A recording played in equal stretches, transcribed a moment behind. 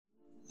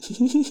Hello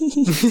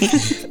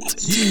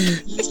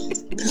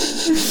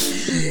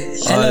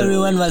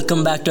everyone,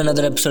 welcome back to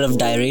another episode of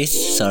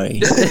Diaries.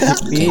 Sorry.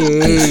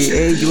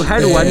 Hey, you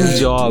had one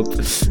job.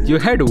 You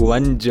had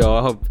one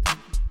job.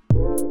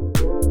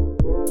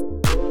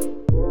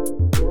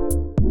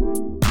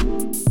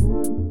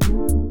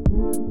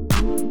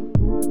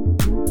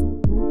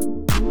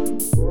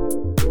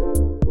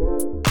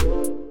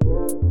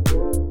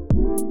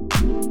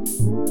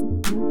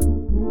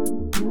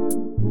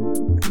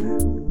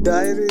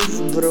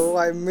 Diaries, bro.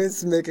 I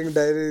miss making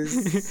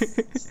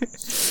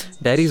diaries.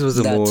 Diaries was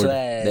the That's mode.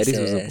 why Diaries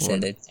was I the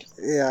said mode. it.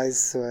 Yeah, I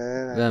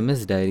swear. I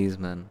miss diaries,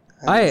 man.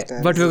 I miss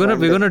But diaries we're one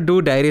gonna day.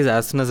 do diaries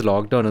as soon as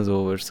lockdown is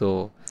over.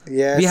 So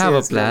Yes, we have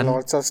yes, a plan.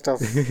 Lots of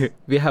stuff.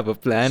 we have a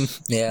plan.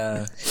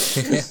 Yeah.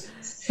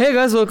 Hey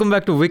guys, welcome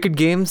back to Wicked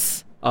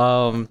Games.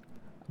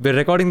 We're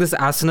recording this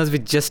as soon as we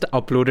just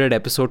uploaded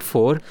episode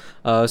 4.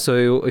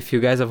 If you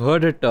guys have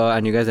heard it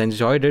and you guys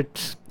enjoyed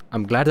it,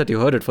 I'm glad that you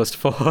heard it. First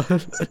of all,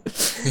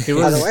 it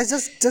was. Otherwise,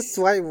 just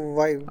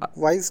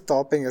why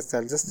stopping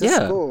yourself? Just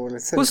Yeah. go.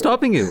 Listen Who's to it.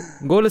 stopping you?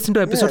 Go listen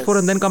to episode 4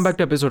 and then come back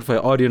to episode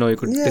 5. Or you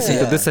could listen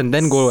to this and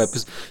then go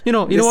episode. You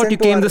know what? Listen You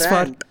to came our this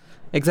far. rant.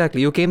 Exactly.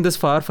 You came this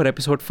far for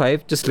episode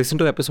 5. Just listen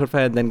to episode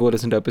 5 and then go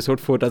listen to episode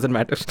 4. Doesn't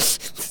matter.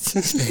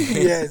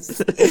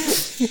 Yes.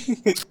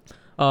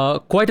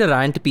 Quite a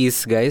rant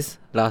piece, guys.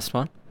 Last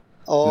one.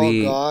 Oh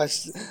We-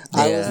 gosh,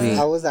 Yeah.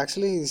 I was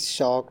actually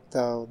shocked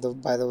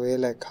by the way,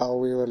 like how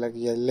we were like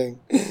yelling.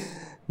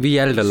 We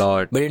yelled a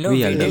lot. But we we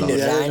yelled a did lot.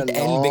 Yeah. rant a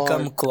and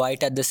become lot.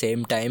 quiet at the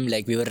same time.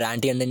 Like we were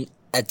ranting and then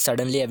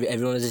suddenly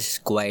everyone was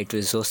just quiet. We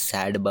were so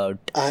sad about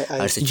I-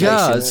 our situation.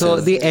 Yeah, so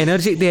the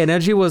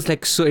energy was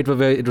like, so it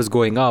was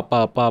going up.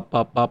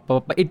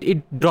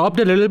 It dropped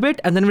a little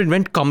bit and then it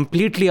went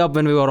completely up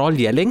when we were all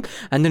yelling,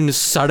 and then it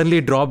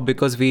suddenly dropped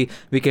because we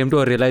came to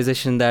a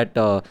realization that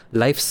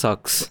life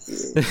sucks.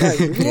 Yeah,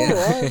 you know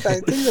what? I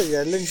think we're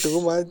yelling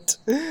too much.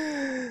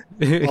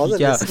 All the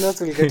Yeah.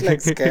 listeners will get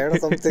like scared or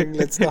something.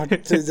 Let's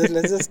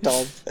just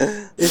stop.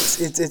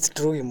 It's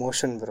true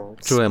emotion, bro.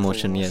 It's True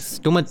emotion, yes.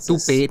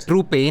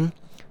 True pain,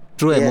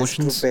 true Yes,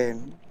 emotions. true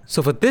pain.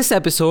 So for this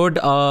episode,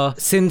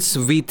 since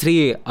we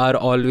three are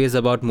always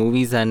about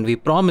movies and we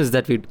promised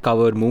that we'd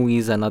cover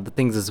movies and other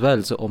things as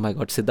well. So, oh my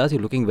God, Siddharth,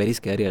 you're looking very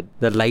scary.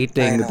 The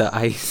lighting, know. the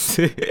eyes.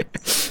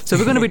 So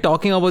we're going to be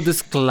talking about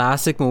this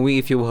classic movie.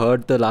 If you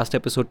heard the last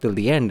episode till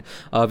the end,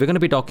 we're going to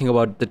be talking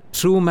about the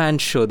Truman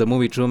Show, the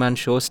movie Truman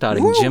Show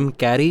starring Woo! Jim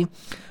Carrey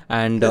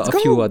and Let's a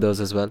few go. others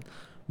as well.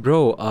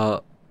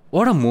 Bro,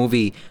 what a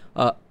movie.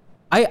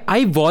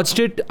 I watched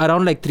it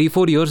around like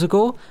 3-4 years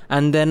ago,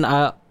 and then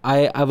I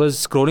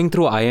was scrolling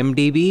through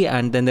IMDb,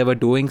 and then they were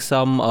doing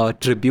some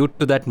tribute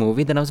to that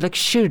movie. Then I was like,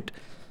 shit,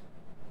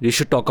 you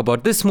should talk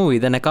about this movie.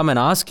 Then I come and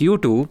ask you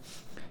to.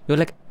 You're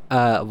like,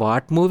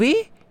 what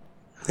movie?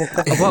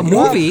 What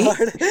movie?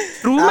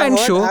 Truman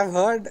Show. I've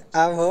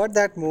heard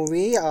that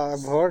movie.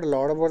 I've heard a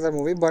lot about that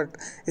movie, but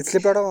it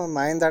slipped out of my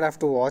mind that I have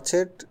to watch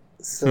it.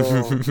 So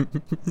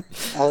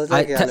I was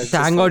like, yeah, let's Thank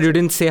just God watch you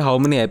didn't say how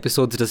many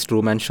episodes does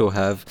Truman Show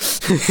have.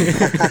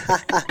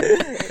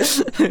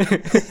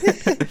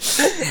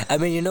 I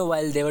mean,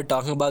 while they were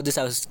talking about this,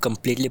 I was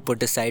completely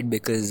put aside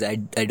because I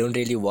don't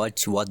really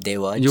watch what they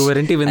watch. You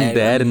weren't even I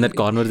there in don't- that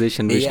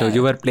conversation, Vishnu.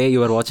 Yeah. You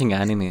were watching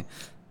anime.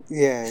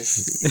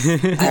 Yes.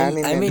 I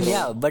mean, Anime, bro.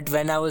 yeah, but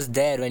when I was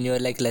there, when you were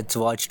like, let's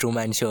watch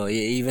Truman Show,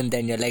 even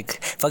then you're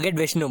like, forget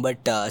Vishnu,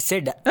 but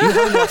Sid, you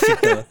haven't watched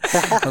it too.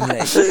 I'm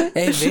like,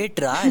 hey, wait,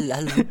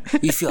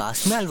 if you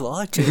ask me, I'll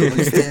watch it. What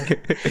is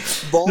there?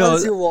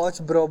 Balls you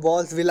watch, bro.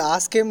 Balls. We'll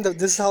ask him.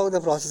 This is how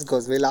the process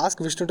goes. We'll ask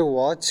Vishnu to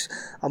watch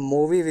a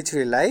movie which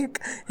we like.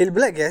 He'll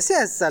be like,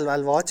 yes,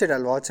 I'll watch it.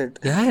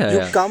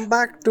 Yeah. You come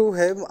back to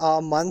him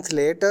a month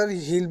later,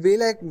 he'll be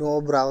like,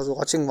 no, bro, I was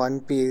watching One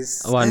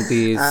Piece. One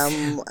Piece.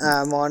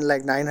 I'm on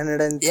like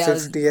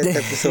 950th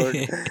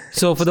episode.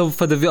 So for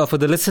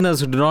the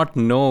listeners who do not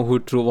know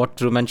what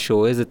Truman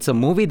Show is, it's a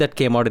movie that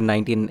came out in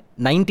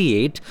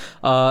 1998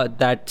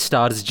 that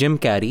stars Jim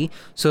Carrey.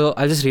 So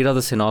I'll just read out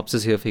the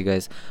synopsis here for you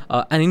guys.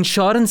 An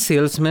insurance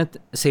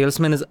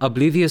salesman is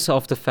oblivious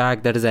of the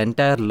fact that his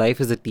entire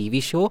life is a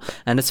TV show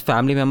and his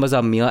family members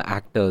are mere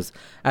actors.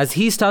 As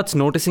he starts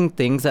noticing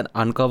things and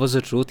uncovers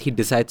the truth, he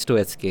decides to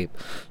escape.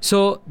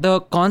 So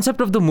the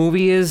concept of the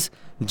movie is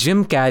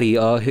Jim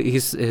Carrey,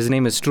 his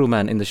name is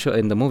Truman in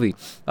the movie.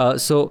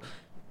 So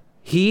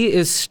he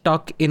is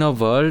stuck in a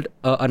world,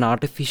 an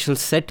artificial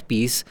set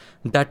piece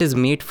that is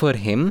made for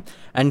him,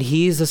 and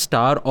he is a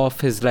star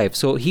of his life.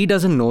 So he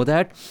doesn't know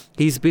that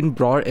he's been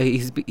brought.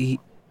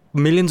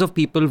 Millions of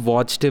people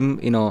watched him,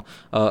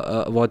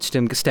 watched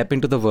him step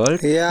into the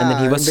world, Yeah, and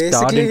then he was starred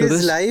basically into his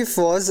this. life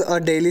was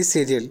a daily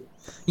serial.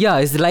 Yeah,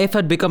 his life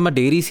had become a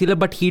dairy sealer,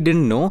 but he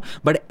didn't know.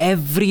 But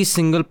every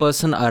single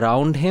person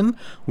around him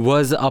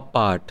was a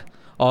part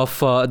of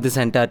this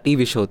entire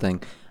TV show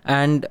thing.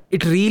 And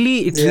it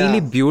really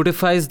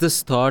beautifies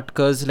this thought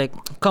because, like,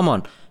 come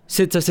on,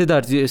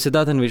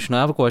 Siddharth and Vishnu, I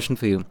have a question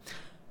for you.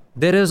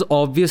 There is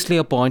obviously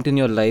a point in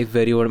your life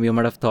where you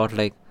might have thought,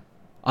 like,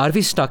 are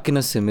we stuck in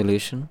a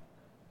simulation?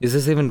 Is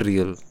this even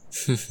real?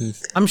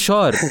 I'm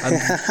sure.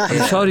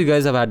 I'm sure you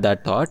guys have had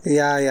that thought.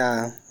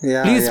 Yeah.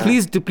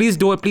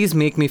 Please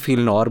make me feel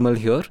normal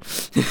here.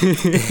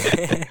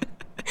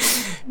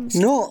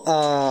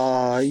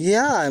 No,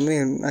 yeah, I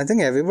mean, I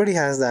think everybody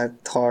has that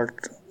thought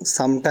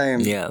sometime.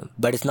 Yeah,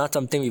 but it's not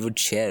something we would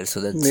share,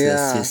 so that's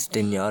Yeah. just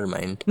in your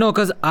mind. No,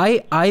 because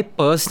I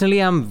personally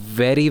am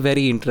very,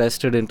 very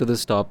interested into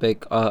this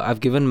topic. I've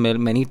given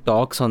many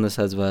talks on this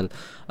as well.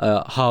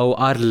 How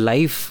our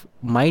life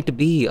might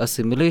be a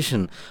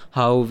simulation,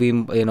 how we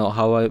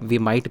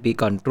might be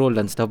controlled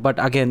and stuff.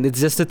 But again,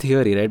 it's just a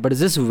theory, right? But it's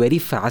just very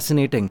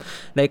fascinating.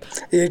 Like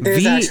It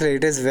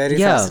is very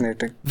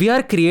fascinating. we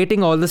are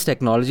creating all this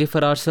technology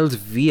for ourselves.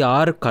 We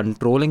are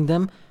controlling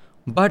them,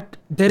 but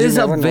there You is a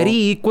never know. very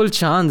equal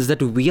chance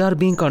that we are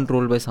being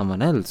controlled by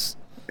someone else.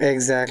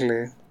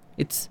 Exactly.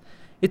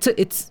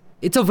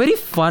 It's a very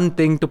fun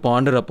thing to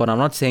ponder upon. I'm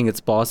not saying it's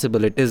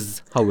possible. It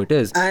is how it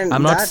is. And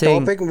I'm not that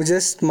saying topic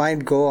just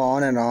might go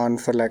on and on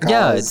for like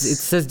yeah, hours.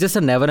 it's just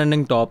a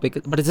never-ending topic,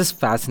 but it's just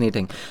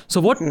fascinating.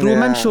 So what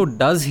Truman Yeah. Show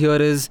does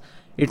here is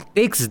it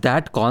takes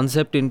that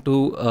concept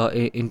into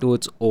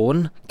its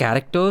own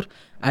character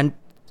and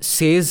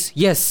says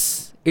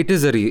yes, it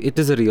is a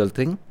real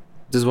thing.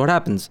 This is what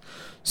happens.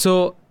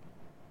 So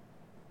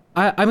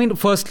I mean,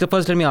 first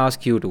let me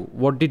ask you two.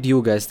 What did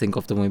you guys think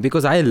of the movie?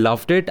 Because I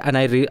loved it, and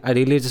I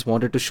really just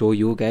wanted to show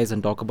you guys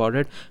and talk about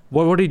it.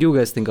 What did you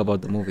guys think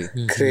about the movie?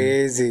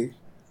 Crazy.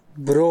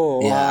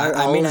 Bro, Yeah,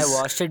 I mean, I was-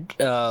 watched it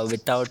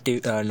without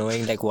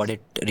knowing like what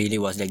it really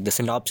was. Like the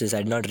synopsis, I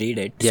did not read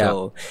it. Yeah.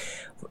 So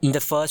in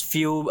the first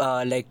few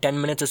like 10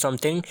 minutes or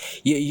something,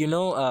 you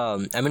know,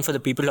 I mean, for the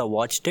people who have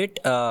watched it,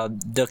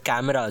 the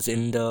cameras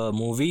in the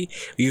movie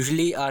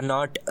usually are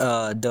not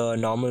the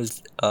normal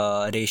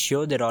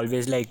ratio. They're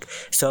always like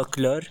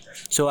circular.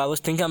 So I was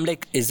thinking, I'm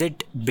like, is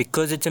it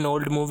because it's an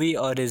old movie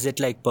or is it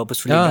like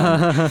purposefully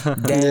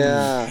done?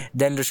 Yeah.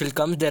 Then Rushil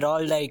comes, they're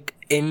all like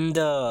in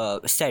the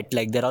set,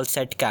 like they're all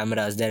set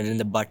cameras, they're in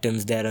the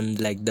buttons, they're in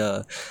like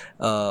the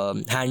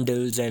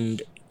handles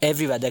and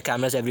everywhere, the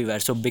cameras everywhere.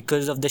 So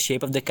because of the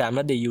shape of the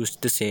camera, they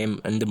used the same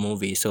in the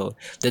movie. So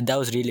that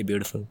was really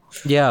beautiful.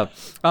 Yeah.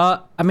 I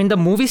mean, the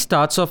movie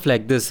starts off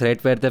like this,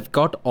 right? Where they've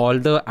got all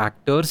the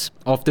actors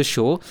of the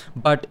show,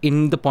 but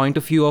in the point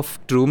of view of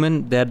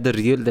Truman, they're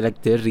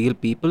real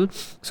people.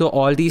 So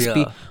all these Yeah.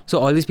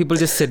 people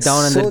just sit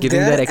down and So they're giving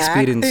their they're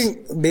experience.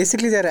 acting-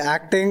 basically, they're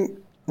acting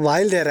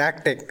while they're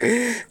acting.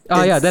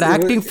 Yeah, they're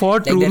acting for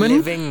they're Truman,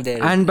 living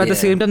their- and at the yeah.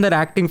 same time, they're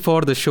acting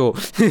for the show.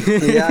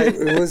 Yeah,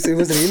 it was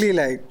really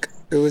like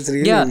it was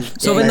really. Yeah,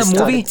 so when the messed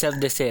up. movie- itself,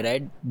 they say,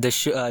 right, the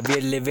show,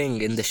 we're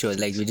living in the show,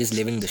 like we're just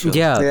living the show.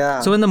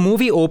 Yeah. So when the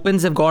movie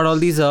opens, they've got all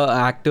these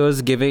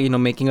actors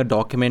making a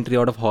documentary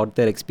out of what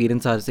their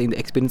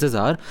experiences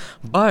are,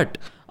 but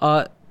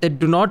they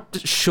do not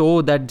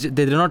show that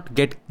they do not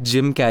get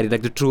Jim Carrey,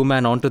 like the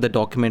Truman, onto the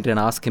documentary and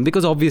ask him,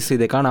 because obviously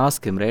they can't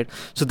ask him, right?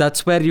 So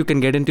that's where you can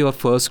get into your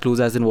first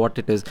clues as in what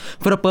it is.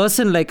 For a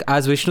person like,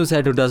 as Vishnu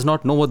said, who does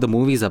not know what the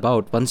movie is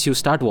about, once you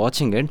start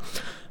watching it.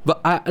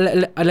 But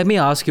let me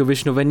ask you,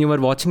 Vishnu, when you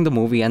were watching the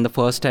movie and the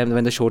first time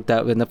when they showed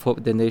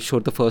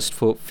the first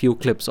few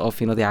clips of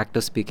the actor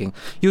speaking,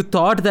 you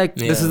thought that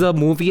this Yeah. is a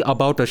movie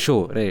about a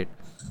show, right?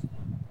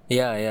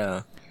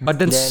 Yeah. But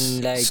then,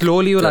 Then, like,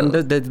 slowly you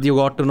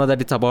got to know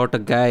that it's about a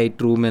guy,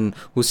 Truman,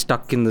 who's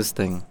stuck in this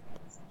thing.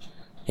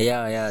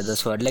 Yeah,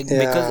 that's what. Like, Yeah.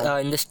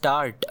 because in the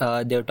start,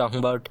 they were talking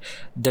about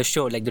the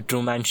show, like the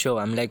Truman Show.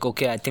 I'm like,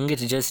 okay, I think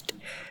it's just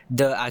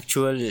the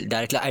actual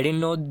director. I didn't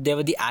know they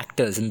were the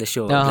actors in the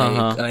show,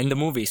 like, in the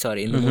movie.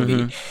 Sorry, in the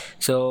movie.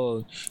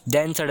 So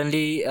then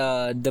suddenly,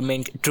 the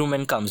main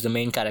Truman comes, the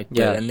main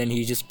character, Yeah. and then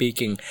he's just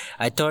speaking.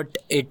 I thought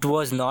it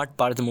was not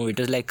part of the movie. It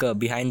was like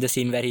behind the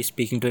scene where he's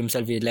speaking to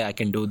himself. He's like, I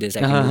can do this. I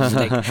can do this.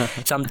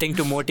 Like something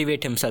to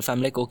motivate himself.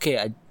 I'm like, okay,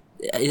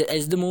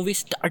 is the movie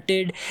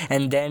started,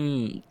 and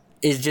then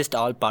it's just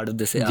all part of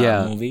this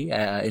Yeah. movie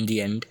in the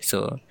end.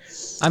 So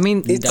I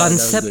mean, That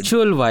was good.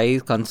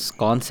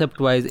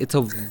 concept-wise, it's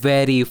a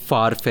very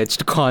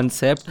far-fetched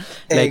concept.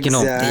 Like,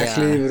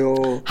 exactly,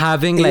 bro.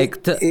 having like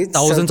It's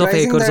thousands of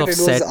surprising acres that of it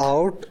set. was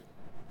out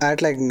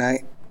at like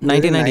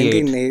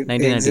 1998.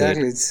 1998.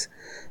 Exactly,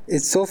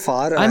 it's so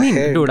far I mean,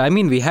 ahead.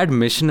 dude, we had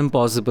Mission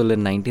Impossible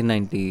in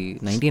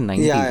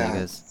 1990s, Yeah. I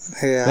guess.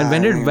 Yeah,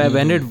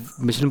 When did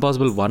Mission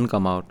Impossible 1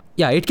 come out?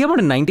 Yeah, it came out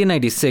in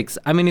 1996.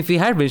 I mean, if we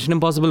had Mission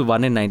Impossible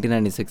 1 in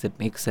 1996, it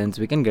makes sense.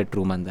 We can get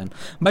Truman then.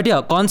 But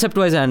yeah,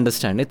 concept-wise, I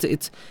understand.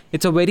 It's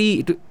a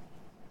very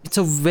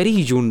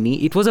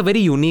unique. It was a very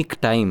unique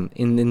time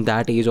in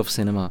that age of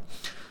cinema.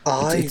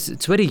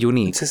 It's very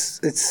unique.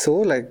 It's so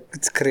like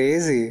it's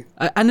crazy.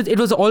 And it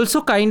was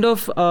also kind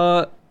of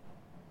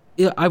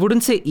I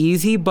wouldn't say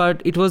easy,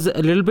 but it was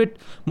a little bit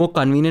more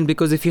convenient,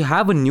 because if you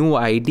have a new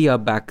idea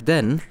back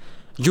then,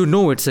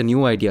 it's a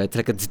new idea. It's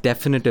like it's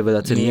definitive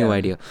that's a new Yeah.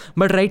 idea.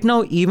 But right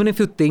now, even if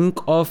you think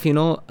of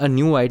a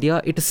new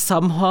idea, it is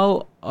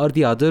somehow or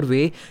the other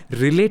way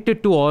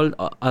related to all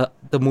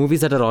the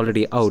movies that are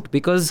already out,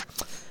 because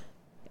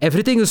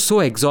everything is so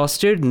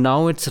exhausted.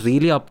 Now it's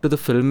really up to the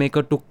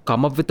filmmaker to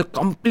come up with a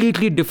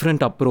completely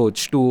different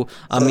approach to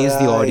amaze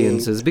the Right.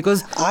 audiences,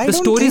 because I the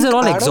don't stories think- are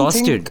all I don't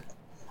exhausted. think-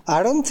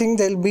 I don't think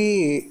there'll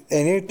be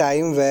any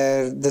time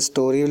where the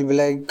story will be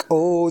like,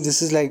 oh,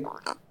 this is like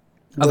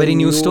A very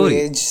new story.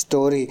 age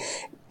story.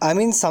 I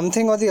mean,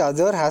 something or the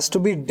other has to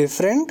be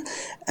different,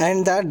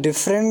 and that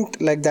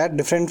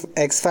different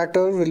X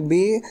factor will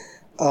be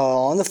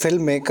on the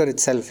filmmaker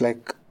itself.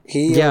 Like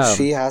he Yeah. or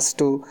she has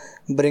to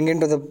bring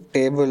into the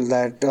table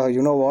that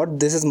you know what,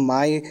 this is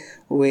my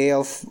way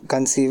of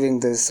conceiving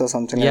this or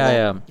something like that.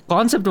 Yeah.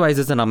 Concept wise,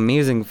 it's an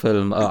amazing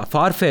film.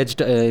 Far fetched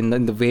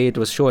in the way it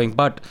was showing,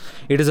 but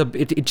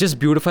it just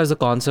beautifies the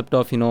concept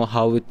of, you know,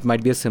 how it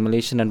might be a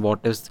simulation, and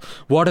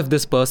what if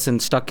this person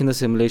stuck in the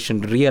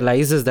simulation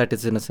realizes that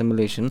it's in a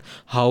simulation,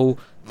 how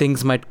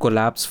things might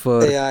collapse for.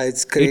 Yeah,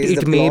 it's crazy.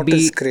 The may plot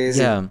is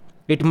crazy. Yeah.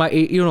 It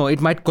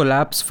might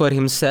collapse for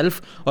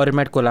himself, or it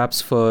might collapse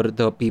for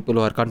the people who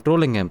are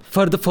controlling him.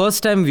 For the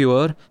first time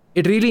viewer,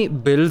 it really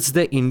builds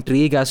the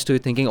intrigue as to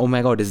thinking, oh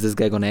my god, is this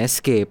guy gonna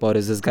escape, or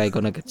is this guy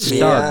gonna get stuck?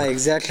 Yeah,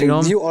 exactly. You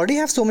know? You already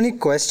have so many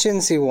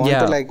questions you want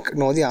Yeah. to like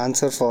know the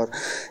answer for.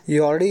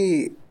 You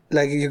already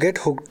like you get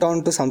hooked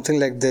on to something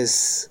like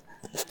this.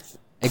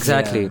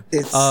 Exactly.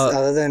 It's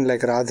other than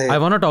like Radhe. I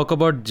want to talk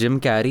about Jim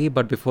Carrey,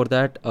 but before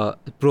that,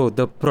 bro,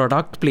 the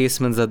product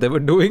placements that they were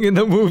doing in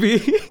the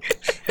movie.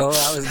 Oh,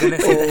 I was gonna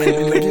say that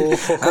in the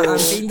middle. I'm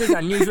seeing this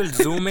unusual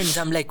zoom ins.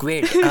 I'm like,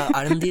 wait,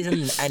 aren't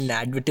these an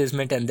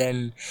advertisement? And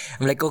then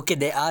I'm like, okay,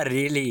 they are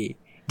really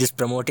just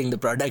promoting the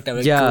product. I'm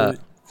like, Yeah.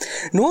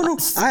 cool. No.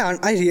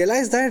 I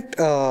realized that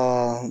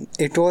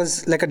it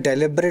was like a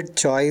deliberate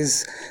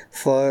choice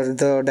for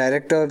the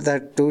director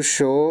that to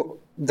show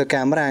the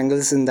camera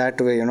angles in that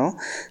way, you know.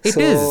 It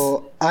so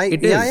is.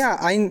 It is.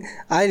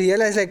 I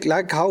realized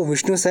like how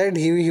Vishnu said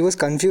he was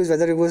confused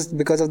whether it was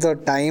because of the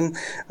time,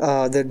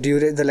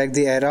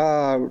 the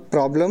era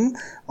problem,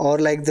 or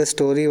like the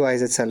story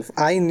wise itself.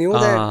 I knew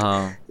Uh-huh.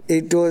 that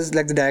it was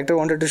like the director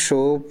wanted to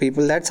show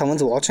people that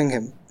someone's watching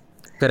him.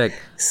 Correct.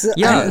 So,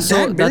 Yeah, and so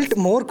that that's built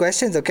more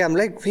questions. Okay, I'm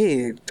like,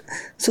 wait,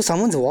 so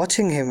someone's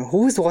watching him.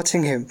 Who is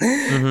watching him?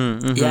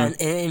 Yeah, and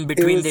in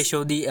between was- they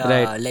show the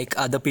Right. like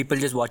other people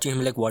just watching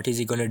him. Like, what is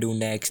he gonna do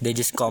next? They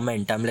just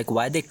comment. I'm like,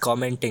 why are they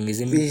commenting?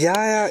 Isn't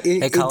Yeah.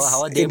 Like,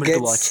 how are they able to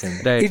watch him?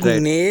 Right, it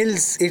right.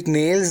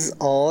 nails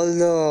all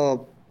the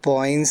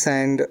points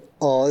and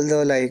all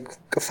the like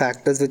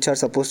factors which are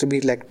supposed to be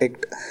like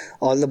ticked.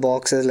 All the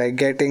boxes, like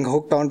getting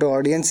hooked onto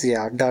audience.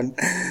 Yeah, done.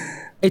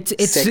 It's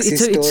Sexy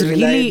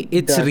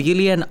storyline, done.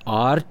 really an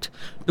art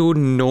to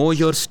know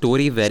your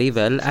story very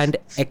well and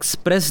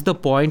express the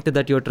point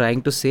that you're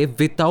trying to say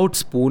without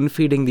spoon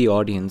feeding the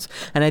audience.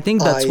 And I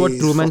think that's what I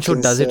Truman Show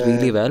fucking does it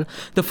really swear. well.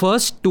 The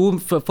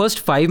first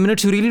 5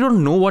 minutes you really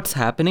don't know what's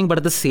happening, but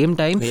at the same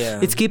time Yeah.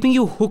 it's keeping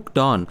you hooked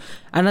on.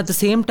 And at the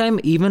same time,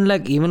 even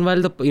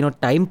while the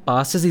time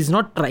passes, he's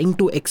not trying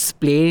to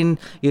explain,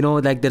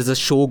 like there's a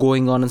show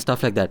going on and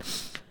stuff like that.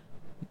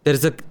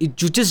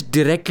 You just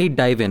directly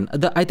dive in.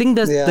 I think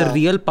the Yeah.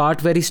 real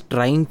part where he's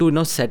trying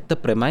to set the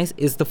premise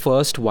is the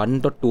first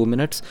 1 to 2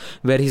 minutes,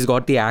 where he's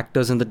got the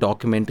actors in the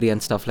documentary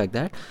and stuff like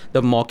that,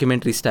 the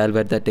mockumentary style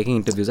where they're taking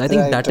interviews. I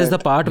think Right, that is the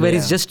right. part where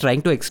he's Yeah. just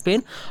trying to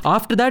explain.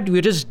 After that,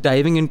 we're just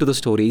diving into the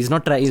story. He's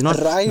not Right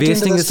wasting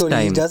into the his story.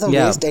 time. He doesn't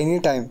Yeah. waste any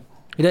time.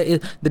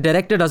 The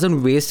director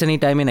doesn't waste any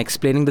time in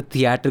explaining the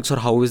theatrics or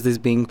how is this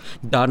being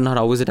done or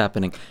how is it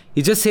happening.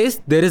 He just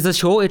says there is a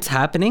show, it's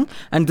happening,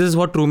 and this is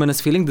what Truman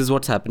is feeling, this is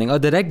what's happening.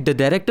 The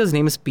director's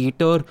name is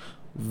Peter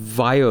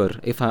Weir.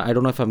 I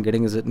don't know if I'm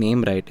getting his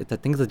name right. I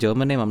think it's a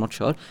German name, I'm not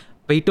sure.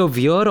 Peter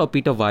Weir or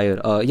Peter Weir.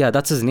 Yeah,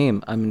 that's his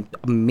name. I mean,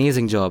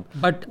 amazing job.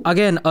 But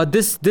again,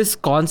 this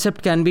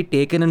concept can be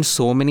taken in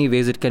so many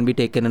ways. It can be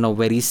taken in a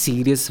very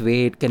serious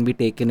way. It can be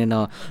taken in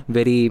a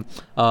very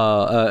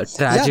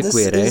tragic this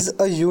way, right? is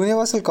a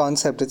universal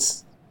concept.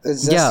 It's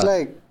just Yeah.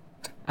 like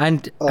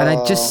And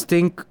I just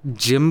think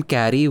Jim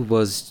Carrey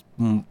was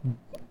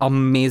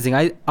amazing.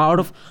 Out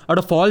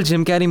of all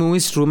Jim Carrey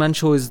movies, Truman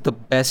Show is the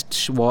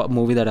best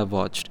movie that I've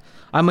watched.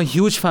 I'm a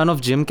huge fan of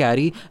Jim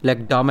Carrey,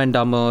 like Dumb and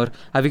Dumber.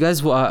 Have you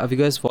guys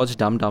watched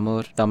Dumb and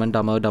Dumber, Dumb and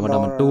Dumber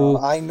 2? no.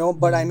 I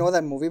know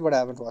that movie, but I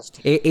haven't watched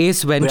it.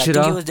 Ace Wait, I think he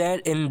Ventura. was there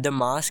in The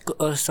Mask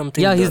or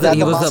something. Yeah, he's The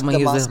the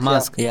Mask,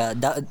 mask. Yeah,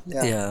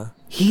 Yeah. yeah.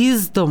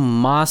 He's the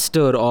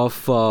master of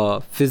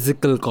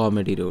physical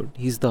comedy, dude.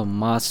 He's the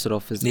master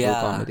of physical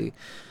Yeah. comedy.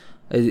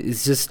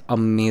 It's just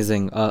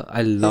amazing.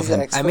 I love His him.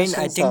 ex- I mean,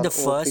 I Expressions think the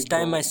are first OP,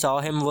 time bro. I saw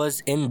him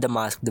was in The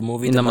Mask, the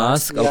movie In The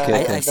Mask? Yeah, Okay,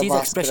 yeah, okay. I see The his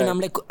Mask, expression. right. I'm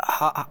like,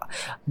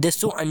 they're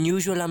so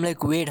unusual. I'm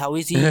like, wait, how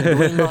is he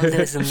doing all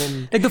this? And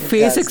then Like the face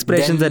Yes,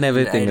 expressions then and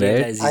everything, I right?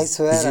 realized I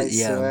swear, he's I just-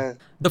 yeah. swear.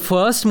 The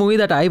first movie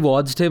that I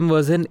watched him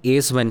was in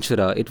Ace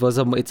Ventura.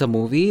 It's a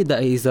movie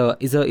that is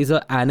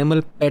a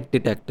animal pet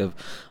detective.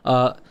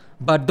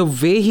 but the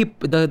way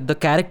the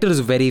character is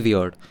very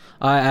weird.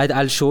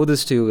 I'll show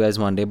this to you guys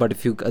one day. But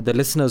if you the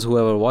listeners who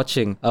are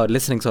watching or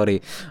listening, sorry,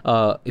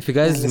 if you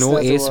guys know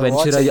Listeners who Ace are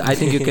Ventura, watching. I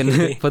think you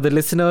can. For the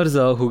listeners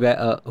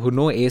who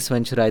know Ace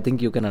Ventura, I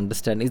think you can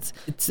understand.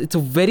 It's a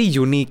very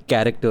unique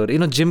character. You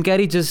know, Jim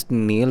Carrey just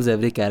nails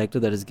every character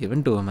that is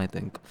given to him, I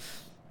think.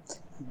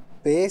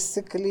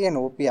 Basically an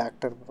OP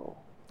actor, bro.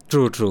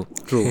 True,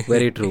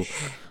 very true.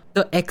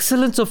 The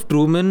excellence of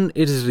Truman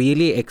is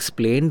really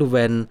explained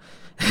when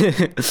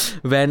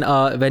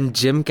when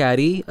Jim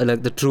Carrey,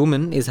 like the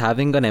Truman, is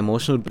having an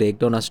emotional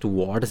breakdown as to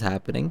what is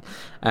happening,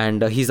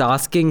 and he's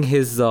asking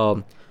his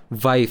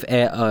wife,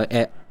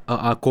 a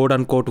quote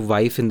unquote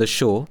wife in the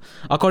show.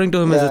 According to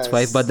him, is its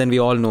wife, Yes. but then we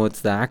all know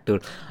it's the actor.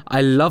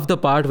 I love the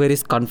part where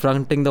he's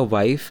confronting the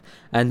wife,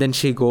 and then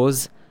she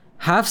goes,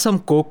 "Have some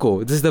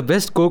cocoa. This is the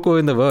best cocoa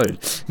in the world.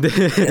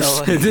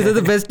 These are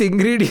the best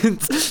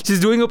ingredients." She's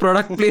doing a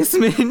product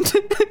placement.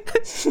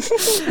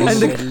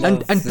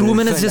 and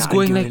Truman is just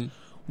going like,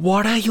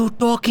 "What are you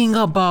talking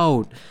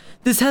about?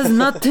 This has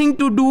nothing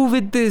to do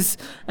with this."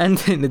 And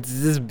then it's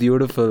just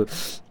beautiful.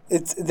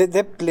 It's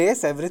they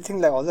place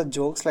everything, like all the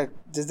jokes, like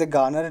just they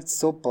garner it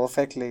so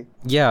perfectly.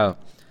 Yeah.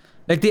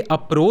 Like the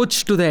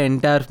approach to the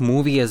entire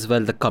movie as well,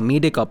 the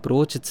comedic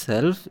approach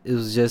itself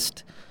is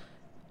just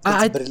It's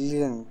I,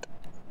 brilliant.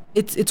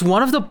 it's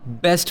one of the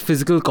best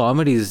physical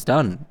comedies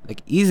done,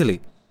 like easily.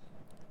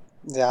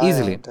 Yeah,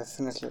 Easily. yeah,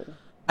 definitely.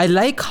 I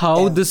like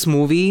how this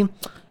movie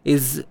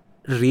is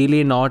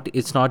really not,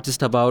 it's not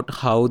just about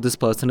how this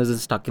person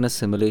is stuck in a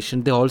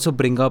simulation. They also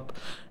bring up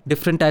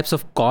different types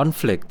of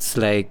conflicts.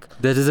 Like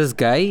there is this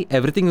guy,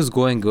 everything is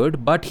going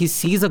good, but he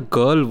sees a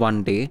girl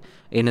one day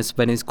in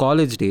his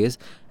college days,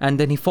 and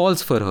then he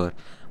falls for her.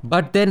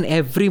 But then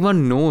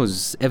everyone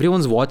knows,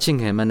 everyone's watching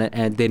him,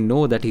 and they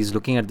know that he's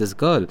looking at this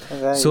girl.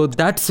 Right. So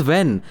that's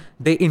when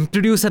they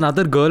introduce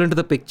another girl into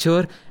the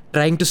picture,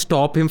 trying to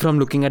stop him from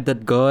looking at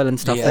that girl and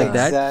stuff Yeah. like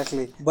that.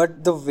 Exactly.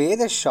 But the way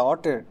they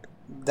shot it,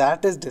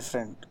 that is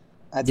different.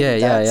 I think Yeah,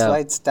 that's yeah. why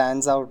it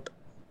stands out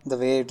the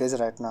way it is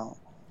right now.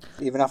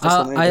 Even after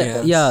so many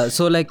decades. Yeah,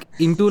 so like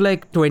into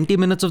like 20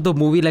 minutes of the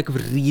movie, like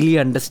really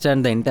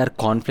understand the entire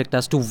conflict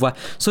as to why.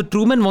 So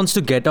Truman wants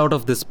to get out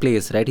of this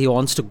place, right? He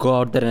wants to go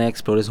out there and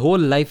explore. His whole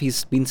life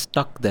he's been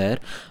stuck there,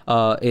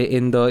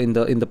 in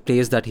the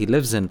place that he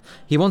lives in.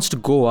 He wants to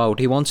go out.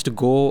 He wants to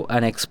go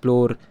and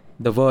explore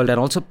the world, and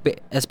also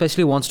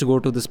especially wants to go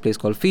to this place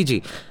called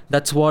Fiji.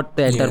 That's what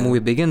the entire Yeah. movie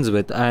begins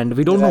with, and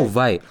we don't know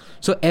Right. why.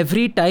 So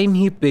every time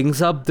he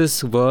brings up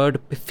this word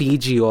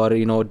Fiji, or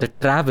the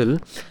travel,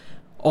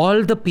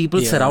 all the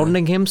people Yeah.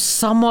 surrounding him,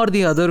 some or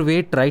the other way,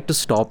 try to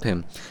stop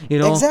him.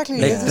 Exactly.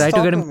 like they just try to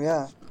stop get him.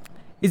 Yeah.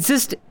 It's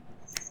just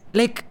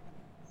like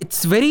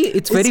it's very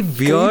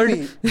weird.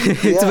 creepy.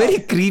 It's Yeah. very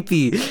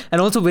creepy and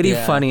also very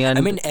Yeah. funny. And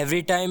I mean,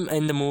 every time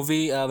in the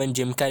movie when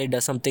Jim Carrey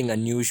does something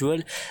unusual,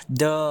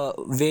 the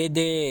way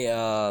they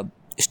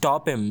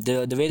stop him, the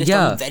way they Yeah,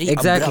 stop him, very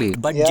exactly.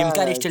 abrupt. But Yeah, Jim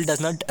Carrey still it's- does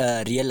not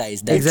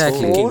realize that.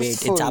 Exactly. Oh, okay, wait,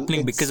 it's Forceful,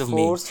 happening because of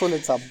me. forceful,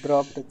 it's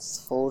abrupt, it's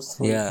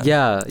forceful. Yeah.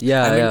 yeah,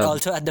 I mean, yeah.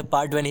 also at the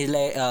part when he's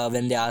like,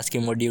 when they ask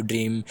him, "What do you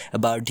dream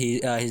about?"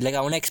 He's like,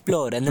 "I want to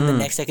explore," and then the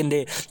next second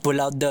they pull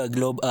out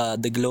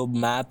the globe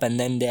map, and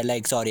then they're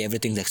like, "Sorry,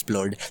 everything's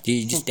explored. You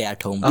just stay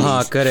at home."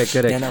 please." Correct.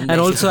 Then I'm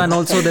And like-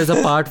 also there's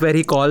a part where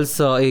he calls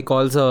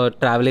a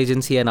travel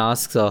agency and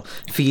asks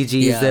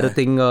Fiji, is there a Yeah.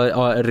 thing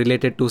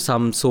related to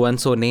some so and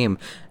so name?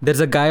 There's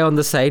a guy on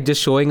the side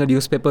just showing a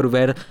newspaper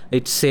where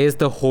it says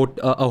a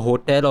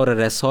hotel or a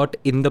resort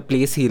in the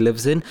place he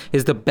lives in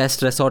is the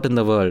best resort in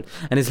the world,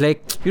 and he's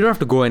like, you don't have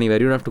to go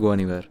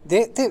anywhere.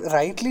 They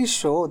rightly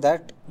show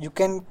that you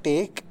can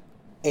take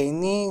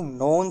any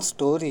known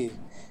story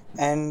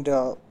and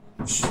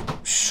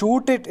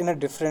shoot it in a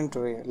different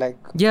way. Like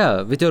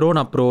Yeah, with your own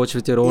approach,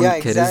 with your own yeah,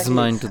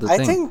 charisma exactly. into the I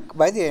thing. think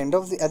by the end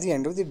of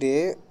the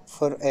day,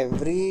 for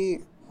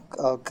every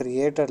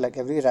creator, like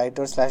every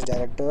writer /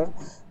 director,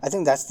 I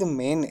think that's the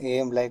main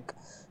aim. Like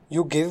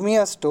you give me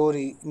a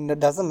story, it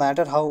doesn't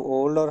matter how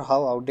old or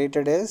how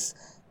outdated it is,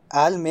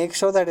 I'll make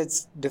sure that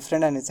it's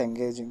different and it's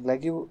engaging.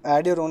 Like you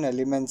add your own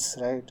elements,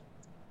 right?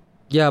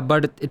 Yeah,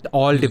 but it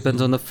all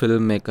depends on the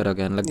filmmaker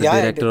again, like the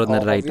Yeah, director and the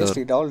writer.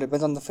 obviously it all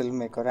depends on the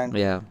filmmaker, and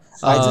Yeah.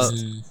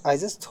 I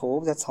just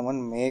hope that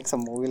someone makes a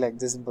movie like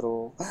this,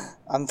 bro.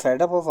 I'm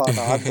fed up of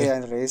Radhe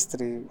and Race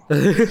 3.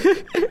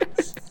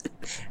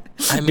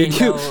 I mean,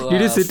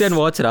 Did you sit and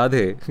watch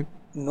Radhe?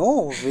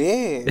 No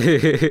way.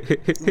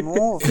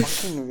 No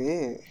fucking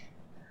way.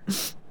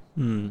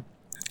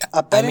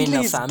 Apparently,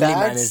 a his family man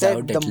dad is said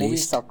out the at movie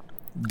least. sucked.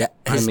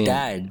 His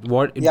dad.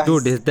 What, Yeah,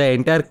 dude? The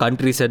entire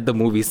country said the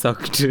movie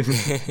sucked.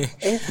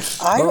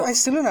 I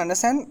still don't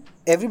understand.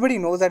 Everybody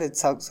knows that it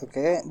sucks,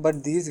 okay?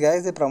 But these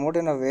guys, they promote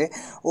in a way.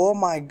 Oh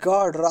my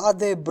god,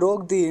 Radhe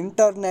broke the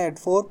internet.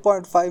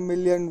 4.5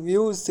 million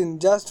views in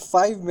just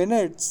 5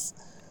 minutes.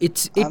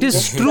 It I'm is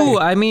just true.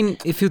 like- I mean,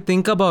 if you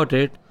think about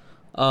it,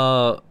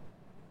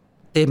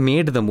 they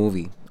made the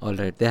movie. All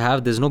right,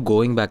 there's no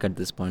going back at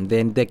this point.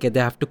 Then they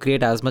have to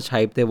create as much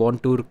hype they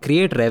want to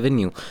create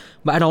revenue.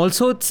 But and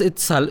also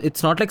it's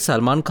not like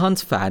Salman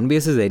Khan's fan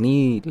base is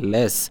any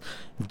less.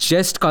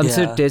 Just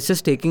consider, Yeah. there's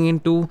just taking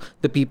into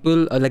the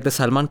people like the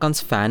Salman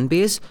Khan's fan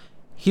base,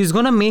 he's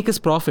gonna make his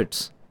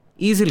profits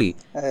easily.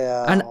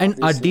 Yeah, And in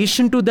obviously.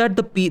 addition to that,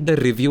 the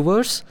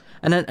reviewers,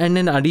 and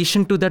in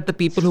addition to that, the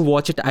people who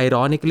watch it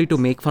ironically to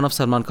make fun of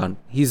Salman Khan,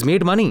 he's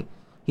made money.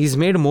 He's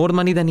made more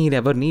money than he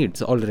ever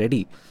needs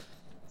already.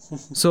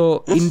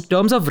 So in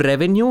terms of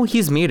revenue,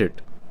 he's made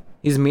it.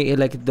 He's made,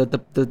 like,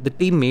 the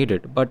team made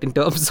it. But in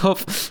terms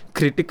of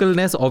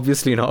criticalness,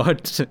 obviously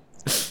not.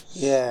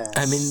 Yeah.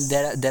 I mean,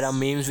 there are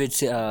memes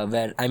which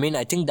where I mean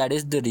I think that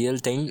is the real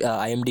thing.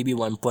 IMDb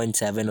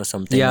 1.7 or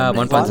something. Yeah, I'm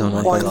like,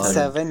 1.7,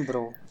 1.7,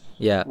 bro.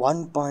 Yeah.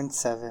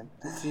 1.7.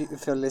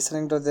 If you're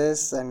listening to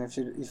this and if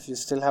you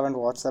still haven't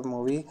watched that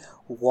movie,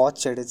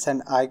 watch it. It's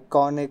an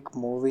iconic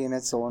movie in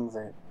its own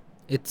way.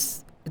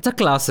 It's a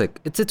classic.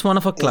 It's one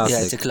of a Yeah,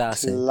 classic. it's a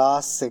classic.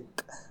 Classic.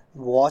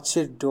 Watch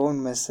it.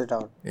 Don't miss it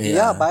out. Yeah.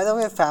 Yeah. By the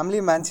way,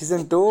 Family Man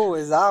season 2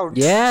 is out.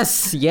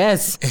 Yes.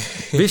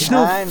 Vishnu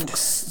And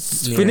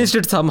finished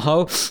it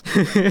somehow.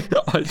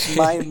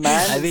 my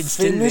man I've been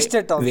still finished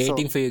it also.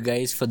 waiting for you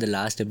guys for the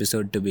last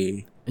episode to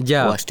be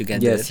Yeah. watched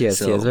together. Yes.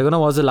 So- We're gonna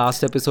watch the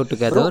last episode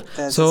together.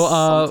 there's So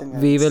something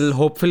we else. will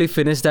hopefully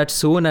finish that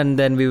soon, and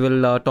then we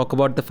will talk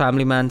about the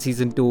Family Man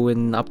season 2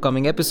 in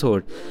upcoming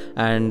episode.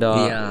 And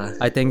Yeah.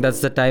 I think that's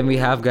the time we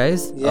have,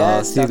 guys.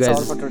 Yes, See you that's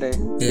guys. all for today.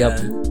 Yeah.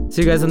 Yep.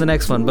 See you guys in the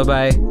next one. Bye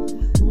bye.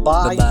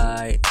 Bye. Bye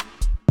bye.